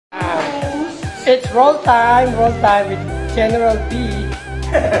It's roll time with General P.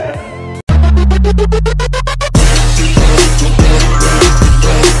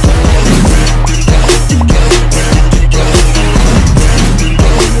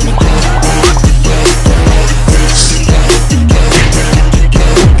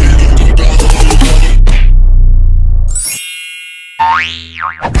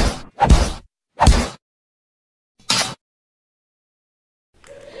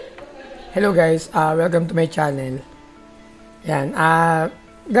 Hello guys, welcome to my channel. Yan,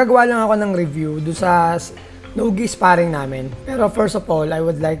 gagawa lang ako ng review do sa NOGI sparring namin. Pero first of all, I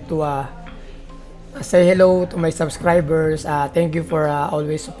would like to say hello to my subscribers. Thank you for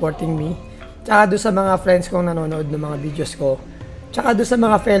always supporting me. Tsaka do sa mga friends kong nanonood ng mga videos ko. Tsaka do sa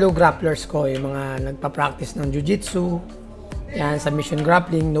mga fellow grapplers ko, yung mga nagpa-practice ng jiu-jitsu, yan, submission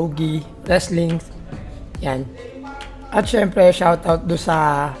grappling, NOGI, wrestling, yan. At syempre, shoutout do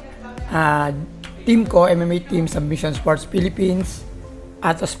sa team ko, MMA team, Submission Sports Philippines,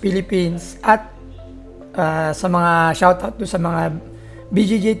 Atos Philippines, at sa mga shoutout do sa mga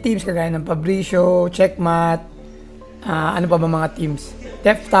BJJ teams kagaya ng Fabricio, Checkmat, ano pa ba mga teams,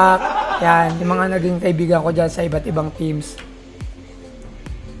 Deftak, yan, yung mga naging kaibigan ko dyan sa iba't ibang teams.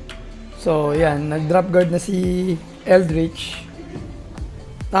 So yan, nag-drop guard na si Eldritch,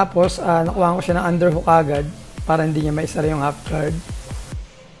 tapos nakuha ko siya ng underhook agad para hindi niya maisara yung half guard.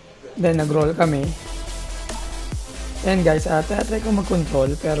 Then nag-roll kami. And guys, try ko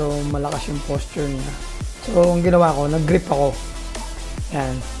mag-control pero malakas yung posture niya. So ang ginawa ko, nag-grip ako.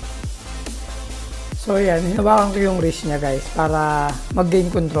 Yan. So yan, hinawakan ko yung wrist niya guys para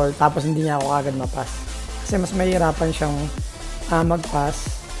mag-gain control tapos hindi niya ako agad mapas. Kasi mas mahirapan siyang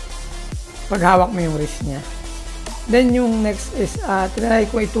mag-pass pag hawak mo yung wrist niya. Then yung next is, try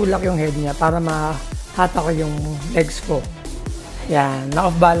ko itulak yung head niya para mahata ko yung legs ko. Yan,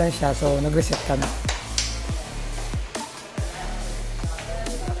 na-off balance siya, so nag-reset kami.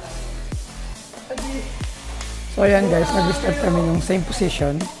 So yan guys, nag-start kami yung same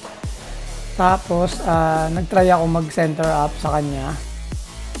position. Tapos, nag-try ako mag-center up sa kanya.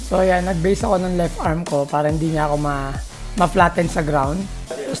 So yan, nag-base ako ng left arm ko para hindi niya ako ma-flatten sa ground.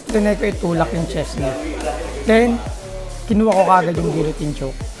 Tapos trinay ko itulak yung chest niya. Then, kinuha ko kagad yung guillotine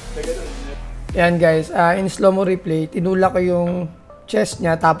choke. Yan guys, in slow-mo replay, tinulak ko yung chest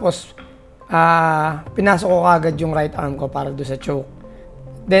niya tapos pinasok ko kagad yung right arm ko para do sa choke.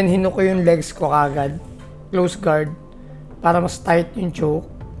 Then hinuko yung legs ko kagad, close guard, para mas tight yung choke,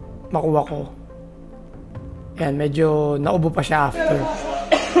 makuha ko. Yan, medyo naubo pa siya after.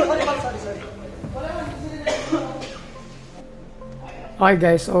 Okay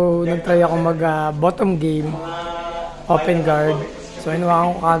guys, so nagtry ako mag bottom game, open guard. So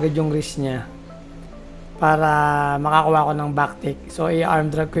hinuwakan ko kagad yung wrist niya para makakuha ko ng back take. So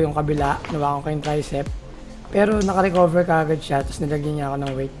i-arm drag ko yung kabila, hinuwakan ko yung tricep. Pero naka-recover kagad siya, tapos nilagyan niya ako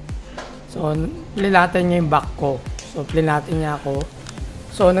ng weight. So plinatan niya yung back ko. So plinatan niya ako.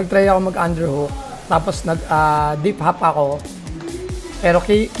 So nagtry ako mag-underhook, tapos nag-deep hop ako. Pero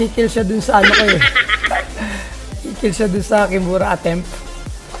kikill siya dun sa ano ko eh. Kikill siya dun sa Kimura attempt.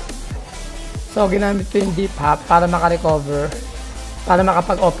 So ginamit ko yung deep hop para maka-recover, para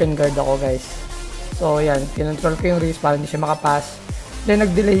makapag-open guard ako guys. So yan, kinontrol ko yung wrist para hindi siya makapass. Then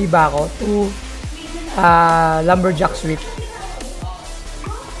nag-delay ba ako to lumberjack sweep.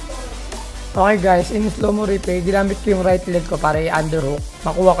 Okay guys, in slow-mo replay, ginamit ko yung right leg ko para i-underhook.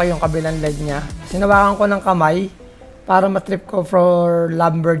 Makuha ko yung kabilang leg niya. Sinawakan ko ng kamay para matrip ko for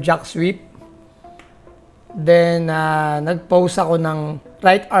lumberjack sweep. Then nag-pose ako ng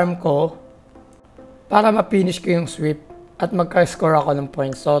right arm ko para ma-finish ko yung sweep at magka-score ako ng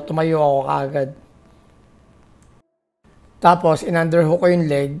points. So tumayo ako kaagad. Tapos in-underhook ko yung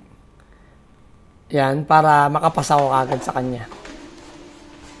leg. Yan, para makapasa ako kaagad sa kanya.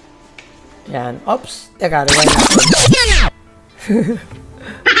 Yan. Oops! Teka, rewind natin.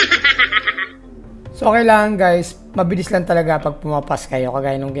 So kailangan guys, mabilis lang talaga pag pumapas kayo,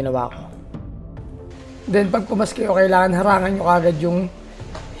 kagaya nung ginawa ko. Then pag pumas kayo, kailangan harangan nyo kagad yung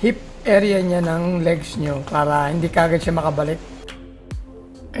hip area niya ng legs nyo para hindi kagad siya makabalik.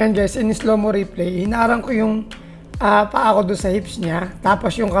 And guys, in slow-mo replay, hinarang ko yung paa ko doon sa hips niya,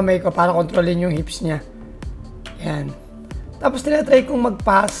 tapos yung kamay ko para kontrolin yung hips niya. Yan. Tapos tinatry kong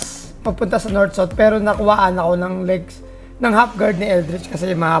mag-pass papunta sa north-south, pero nakuhaan ako ng legs, ng half guard ni Eldritch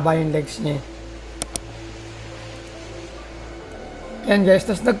kasi mahaba yung legs niya. Yan guys,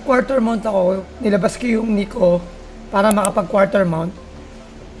 tapos nag-quarter mount ako, nilabas ko yung knee ko para makapag-quarter mount.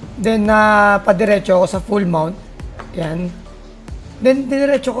 Then padiretso ako sa full mount. Yan. Then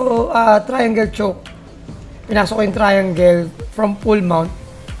diniretso ko triangle choke. Pinasok ko yung triangle from full mount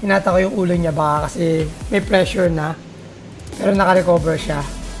hinata ko yung ulo niya baka kasi may pressure na. Pero naka-recover siya.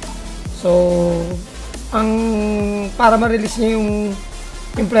 So, para ma-release niya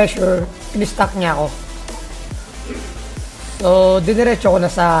yung pressure, in-stack niya ako. So, diniretso ko na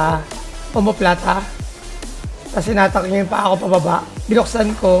sa omoplata. Tapos hinatak niya yung paa ko pababa.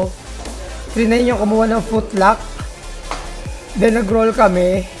 Binuksan ko. Trinay niya kumuha ng foot lock. Then nag-roll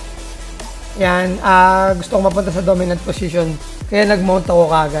kami. Yan, gusto ko mapunta sa dominant position. Kaya nag-mount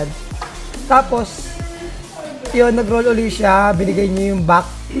ako kagad. Tapos, yun, nag-roll ulit siya. Binigay niya yung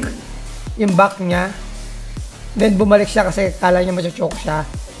back niya. Then bumalik siya kasi kala niya machochoke siya.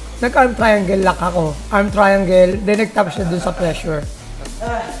 Nag-arm triangle lock ako. Arm triangle. Then nag-tap siya dun sa pressure.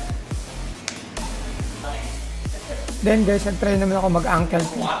 Then guys, nag-try naman ako mag-ankle.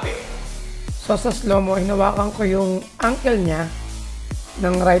 So sa slow-mo, hinawakan ko yung ankle niya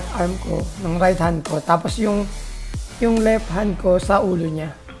ng right arm ko, ng right hand ko. Tapos yung left hand ko sa ulo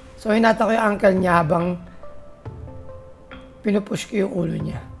niya. So hinata ko yung ankle niya habang pinupush ko yung ulo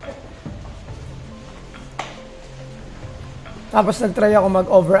niya. Tapos nag-try ako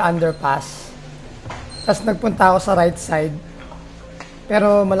mag-over-under pass. Tapos nagpunta ako sa right side.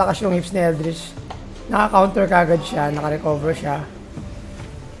 Pero malakas yung hips ni Eldridge. Naka-counter kagad siya, naka-recover siya.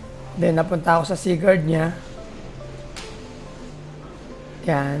 Then napunta ako sa C-guard niya.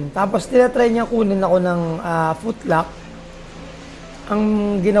 Yan. Tapos tinatry niya kunin ako ng foot lock. Ang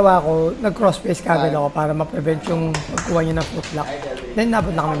ginawa ko, nag-cross-face kagad ako para ma-prevent yung pagkuha niya ng foot lock. Then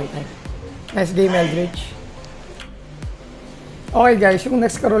napunta kami time. Nice game, Eldridge. Okay guys, yung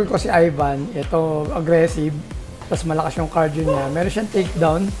next ka-roll ko si Ivan. Ito, aggressive. Tapos malakas yung cardio niya. Meron siyang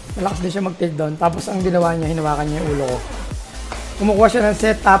takedown. Malakas din siya mag-takedown. Tapos ang ginawa niya, hinawakan niya yung ulo ko. Kumukuha siya ng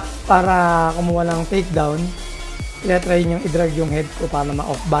setup para kumuha ng takedown. Tinatry niyang i-drag yung head ko para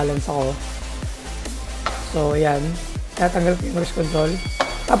ma-off balance ako. So, yan. Tinatanggal ko yung wrist control.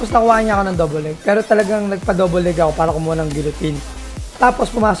 Tapos nakuha niya ako ng double leg. Pero talagang nagpa-double leg ako para kumuha ng guillotine. Tapos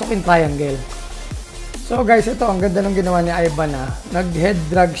pumasok yung triangle. So guys, ito ang ganda ng ginawa ni Ivan na. Nag-head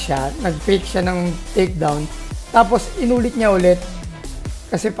drag siya. Nag-fake siya ng takedown. Tapos inulit niya ulit.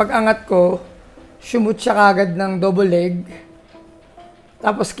 Kasi pag angat ko, shumot siya kagad ng double leg.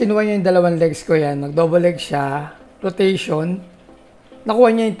 Tapos kinuha niya yung dalawang legs ko yan. Nag-double leg siya. Rotation. Nakuha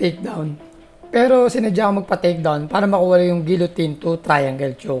niya yung takedown. Pero sinadya ko magpa-takedown para makuha yung guillotine to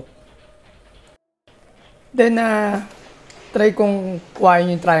triangle choke. Then, try kong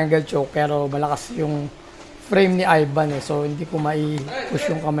kuhain yung triangle choke pero malakas yung frame ni Ivan so hindi ko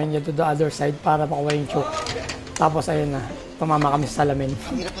mai-push yung kamay niya to the other side para makuha yung choke. Tapos ayun na, tumama kami sa salamin.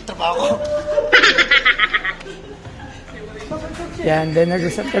 Ang hirap ng trabaho ko. Yan, then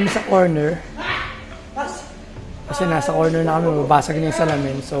nag-reset kami sa corner. Kasi nasa corner na kami, mabasag niya yung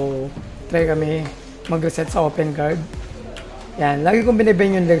salamin. So, try kami mag-reset sa open guard. Yan, lagi kong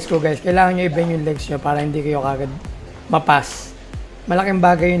binibend yung legs ko guys. Kailangan nyo i-bend yung legs nyo para hindi kayo kagad mapas. Malaking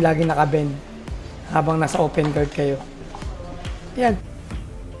bagay yung lagi nakabend habang nasa open guard kayo. Yan.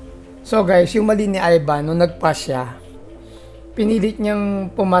 So guys, yung mali ni Ivan, nung nag-pass siya, pinilit niyang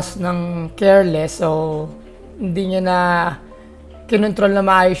pumas ng careless, so hindi niya na kinontrol na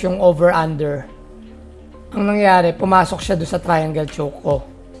maayos yung over-under. Ang nangyari, pumasok siya doon sa triangle choke ko.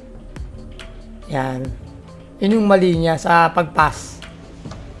 Yan. Yun yung mali niya sa pag-pass.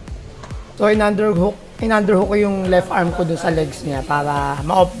 So in-underhook ko yung left arm ko doon sa legs niya para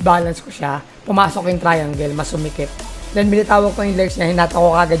ma-off balance ko siya. Pumasok yung triangle, mas sumikip. Then binitawag ko yung legs niya, hinata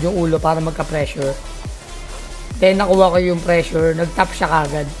ko kagad yung ulo para magka-pressure. Then nakuha ko yung pressure, nag-tap siya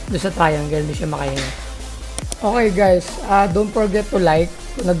kagad doon sa triangle, hindi siya makahinga. Okay guys, don't forget to like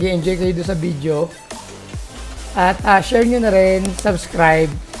kung nag-i-enjoy kayo doon sa video. At share nyo na rin, subscribe,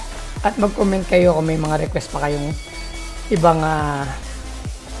 at mag-comment kayo kung may mga request pa kayong ibang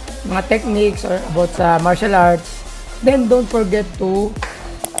mga techniques or about sa martial arts. Then don't forget to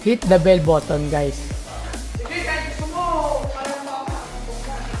hit the bell button guys.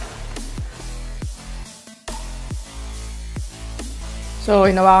 So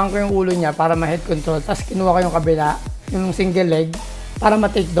hinawakan ko yung ulo niya para ma-head control. Tapos kinuha ko yung kabila, yung single leg, para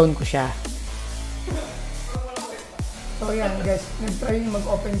ma-take down ko siya. So yan guys, nag-try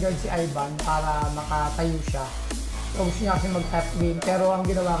mag-open guard si Ivan para makatayo siya. So gusto niya kasi mag-tap game, pero ang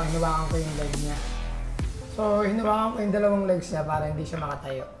ginawa ko, hinawakan ko yung leg niya. So hinawakan ko yung dalawang legs niya para hindi siya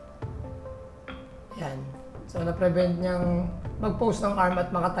makatayo. Yan. So na-prevent niyang mag-post ng arm at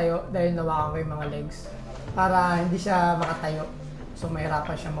makatayo dahil hinawakan ko yung mga legs para hindi siya makatayo. So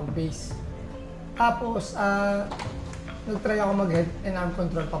mahirapan siya mag-base. Tapos, nag-try ako mag-head and arm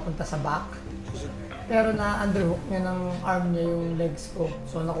control papunta sa back. Pero na-underhook niya ng arm niya yung legs ko.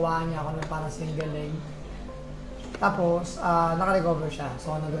 So nakuha niya ako ng parang single leg. Tapos, naka-recover siya.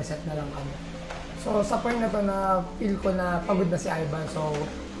 So, nag-reset na lang kami. So, sa point na to na feel ko na pagod na si Ivan. So,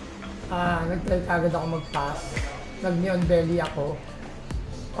 nag-try agad ako mag-pass. Nag-neon belly ako.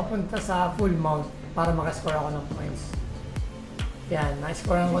 Papunta sa full mount para makascore ako ng points. Yan,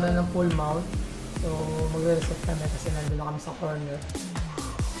 na-scorean ko na ng full mount. So, mag-reset kami kasi nandun na kami sa corner.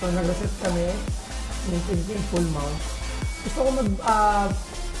 So, nag-reset kami. Maintain ko yung full mount. Gusto ko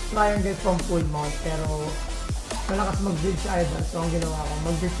mag-triangle from full mount pero malakas mag-build si Ivan. So, ang ginawa ko,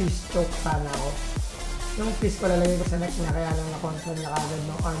 mag-fish choke sana ako. Yung fish ko lalagay ko sa neck niya kaya lang na-control niya kagad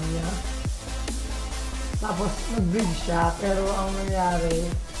ng arm niya. Tapos, nag-bridge siya pero ang nangyari,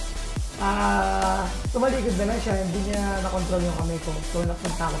 tumalikod na lang siya, hindi niya na-control yung kamay ko. So,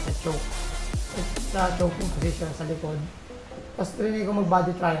 napunta ako sa choke. Sa choking position sa likod. Tapos, trinay ko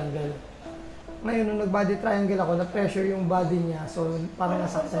mag-body triangle. Ngayon, nung nag-body triangle ako, na-pressure yung body niya. So, parang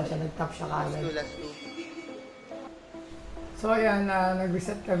nasaktan siya, nag-tap siya kagad. So, ayan,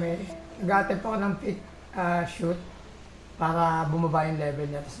 nag-reset kami. Nag-attempt ako ng pick shoot para bumaba yung level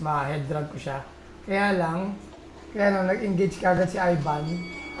niya. Tapos, ma-head drag ko siya. Kaya lang, nag-engage kagad si Ivan.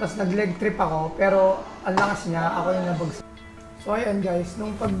 Tapos, nag-leg trip ako. Pero, ang lakas niya, ako yung nabagsak. So, ayan guys,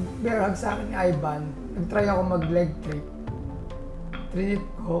 nung pag-bear hug sa akin ni Ivan, nag-try ako mag-leg trip. Trinip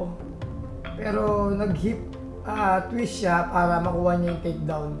ko. Pero nag-hip twist siya para makuha niya yung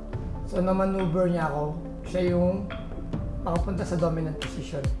takedown. So na-maneuver niya ako. Siya yung nakapunta sa dominant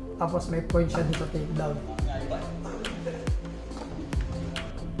position. Tapos may point siya dito sa takedown.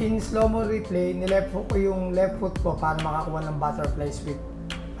 In slow-mo replay, nileft hook ko yung left foot ko para makakuha ng butterfly sweep.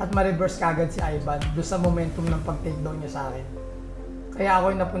 At ma-reverse kagad si Ivan doon sa momentum ng pag-takedown niya sa akin. Kaya ako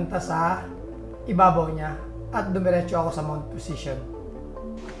yung napunta sa ibabaw niya at dumiretso ako sa mount position.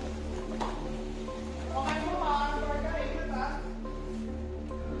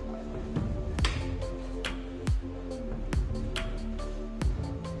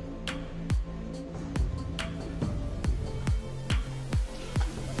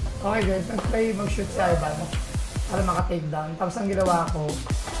 Okay guys, nag-try mag-shoot si Ivan para maka-takedown. Tapos ang ginawa ko,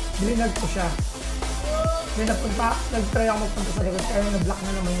 bilinag ko siya. Nag-try ako magpunta sa likod kaya na-block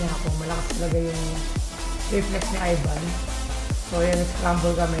na naman niya ako. Malakas talaga yung reflex ni Ivan. So yan,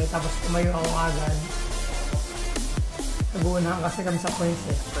 nag-scramble kami. Tapos tumayo ako agad. Nag-uunahan kasi kami sa points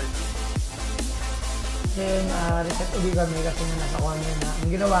eh. Then, reset ulit kami kasi nasa corner na. Ang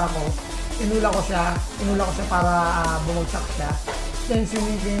ginawa ko, inula ko siya para bumagsak siya. Then,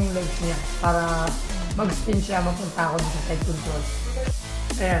 swimming ko yung legs niya para mag-spin siya, mapunta ako sa side control.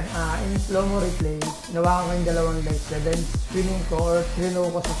 Ayan, in slow-mo replay, nawakan ko yung dalawang legs niya. Then, swimming ko or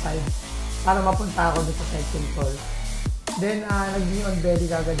trino ko sa side para mapunta ako sa side control. Then, nag-knee on belly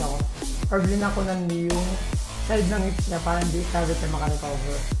kagad ako. Or blinak ko ng knee yung side ng hips niya para hindi kagad siya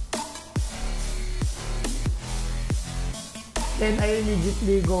makarecover. Then, I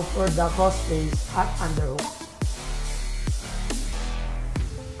immediately go for the cross face at underhook.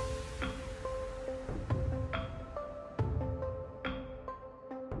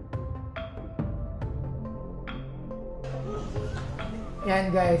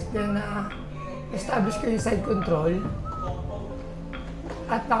 Yan guys, then establish ko yung side control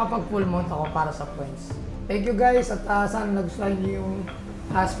at nakapag full mount ako para sa points. Thank you guys at sana nagustuhan niyo yung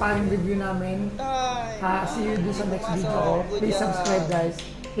sparring review namin. See you dun sa next video ko. Please subscribe guys,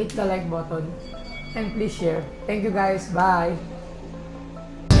 hit the like button, and please share. Thank you guys, bye!